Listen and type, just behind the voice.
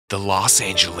The Los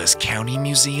Angeles County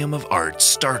Museum of Art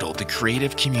startled the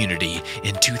creative community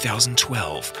in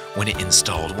 2012 when it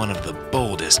installed one of the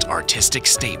boldest artistic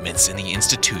statements in the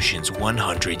institution's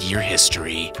 100-year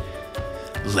history.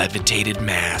 Levitated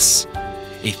Mass,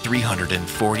 a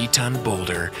 340-ton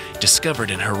boulder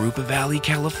discovered in Jurupa Valley,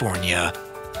 California.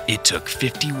 It took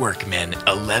 50 workmen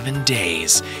 11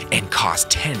 days and cost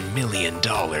 $10 million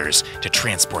to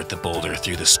transport the boulder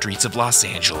through the streets of Los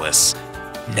Angeles.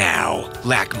 Now,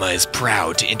 LACMA is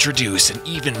proud to introduce an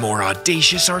even more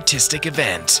audacious artistic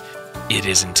event. It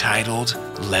is entitled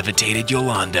Levitated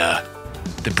Yolanda,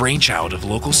 the brainchild of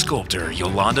local sculptor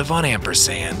Yolanda von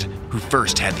Ampersand, who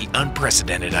first had the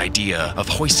unprecedented idea of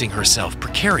hoisting herself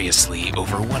precariously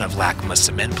over one of LACMA's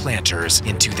cement planters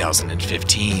in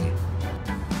 2015.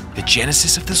 The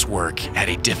genesis of this work had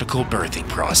a difficult birthing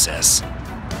process.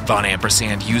 Von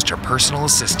Ampersand used her personal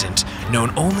assistant,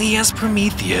 known only as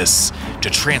Prometheus, to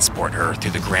transport her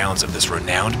through the grounds of this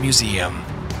renowned museum.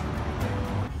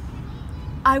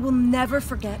 I will never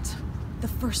forget the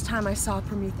first time I saw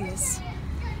Prometheus.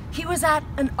 He was at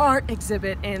an art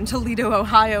exhibit in Toledo,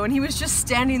 Ohio, and he was just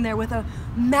standing there with a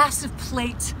massive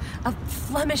plate of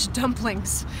Flemish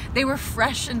dumplings. They were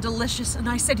fresh and delicious, and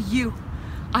I said,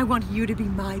 I want you to be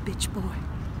my bitch boy.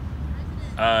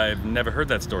 I've never heard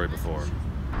that story before.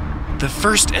 The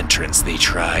first entrance they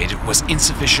tried was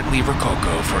insufficiently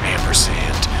rococo for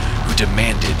Ampersand, who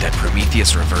demanded that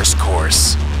Prometheus reverse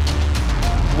course.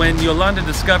 When Yolanda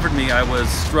discovered me, I was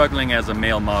struggling as a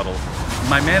male model.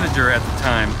 My manager at the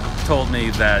time told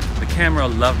me that the camera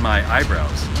loved my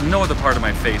eyebrows. No other part of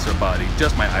my face or body,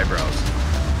 just my eyebrows.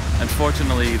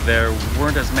 Unfortunately, there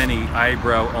weren't as many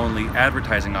eyebrow-only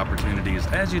advertising opportunities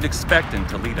as you'd expect in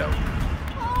Toledo.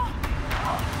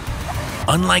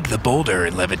 Unlike the boulder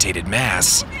in Levitated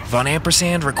Mass, Von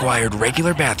Ampersand required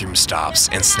regular bathroom stops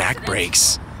and snack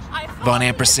breaks. Von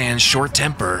Ampersand's short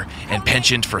temper and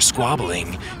penchant for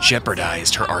squabbling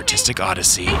jeopardized her artistic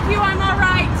odyssey. Thank you, I'm all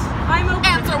right. I'm okay.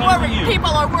 Ants are worried.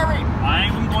 People are worried.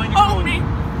 I'm going to Own me.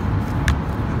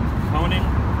 Coning.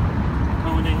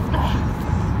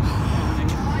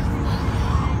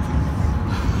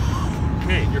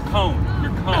 Okay, your cone.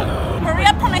 Hurry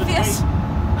up, Prometheus.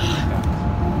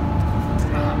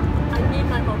 I need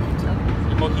my mojito.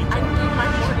 Your mojito. I need my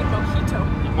morning mojito.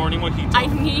 Your morning mojito. I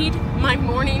need my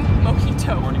morning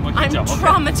mojito. Morning mojito, I'm okay.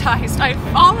 traumatized. I've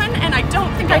fallen and I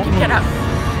don't think I can get up.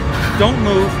 Don't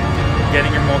move. You're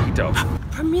getting your mojito.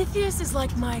 Prometheus is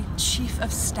like my chief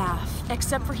of staff,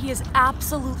 except for he has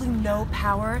absolutely no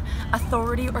power,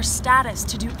 authority, or status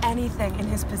to do anything in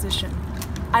his position.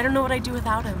 I don't know what I'd do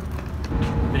without him.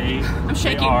 I'm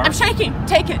shaking.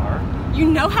 Take it. You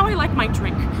know how I like my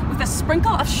drink, with a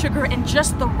sprinkle of sugar and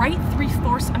just the right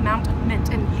 3/4 amount of mint,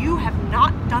 and you have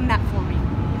not done that for me.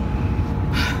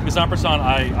 Miss Ampersand,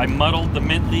 I muddled the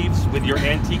mint leaves with your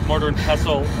antique mortar and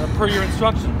pestle per your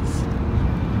instructions.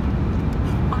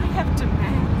 I have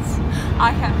demands.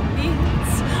 I have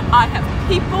needs. I have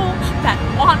people that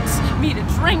want me to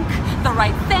drink the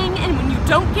right thing, and when you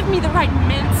don't give me the right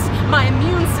mints, my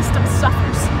immune system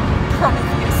suffers.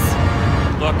 Prometheus.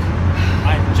 Look,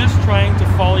 I'm just trying to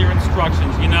follow your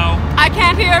instructions, you know? I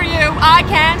can't hear you. I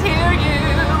can't hear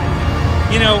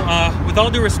you. You know, with all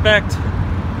due respect,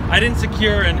 I didn't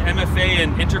secure an MFA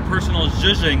in interpersonal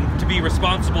zhuzhing to be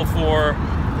responsible for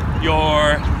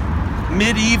your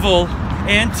medieval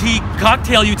antique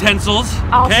cocktail utensils,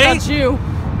 I'll okay? judge you.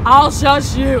 I'll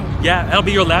judge you. Yeah, that'll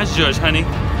be your last judge, honey.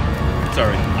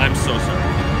 Sorry, I'm so sorry.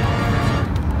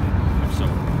 I'm so...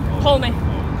 Oh, Pull me. Oh,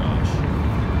 gosh.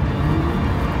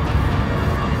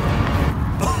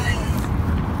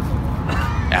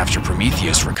 After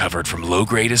Prometheus recovered from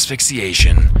low-grade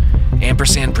asphyxiation,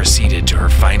 Ampersand proceeded to her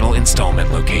final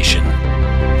installment location.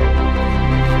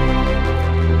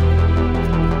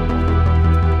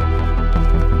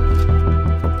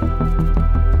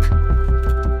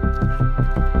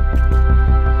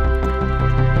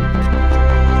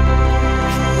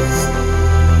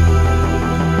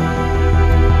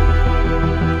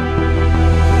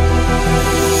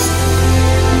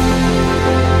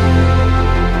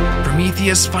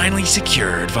 Prometheus finally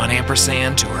secured Von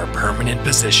Ampersand to her permanent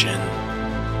position.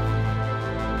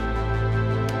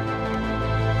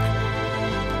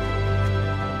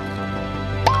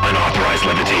 Unauthorized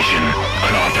levitation.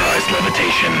 Unauthorized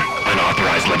levitation.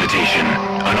 Unauthorized levitation.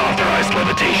 Unauthorized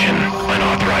levitation.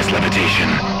 Unauthorized levitation.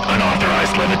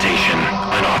 Unauthorized levitation.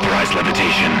 Unauthorized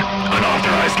levitation.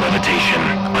 Unauthorized levitation.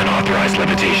 Unauthorized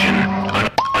levitation.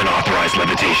 Unauthorized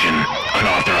levitation.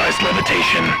 Unauthorized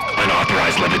levitation.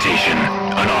 Unauthorized levitation.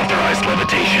 Unauthorized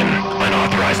levitation.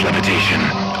 Unauthorized levitation.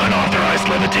 Unauthorized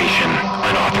levitation.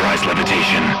 Unauthorized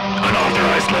levitation.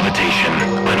 Unauthorized levitation.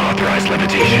 Unauthorized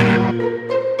levitation.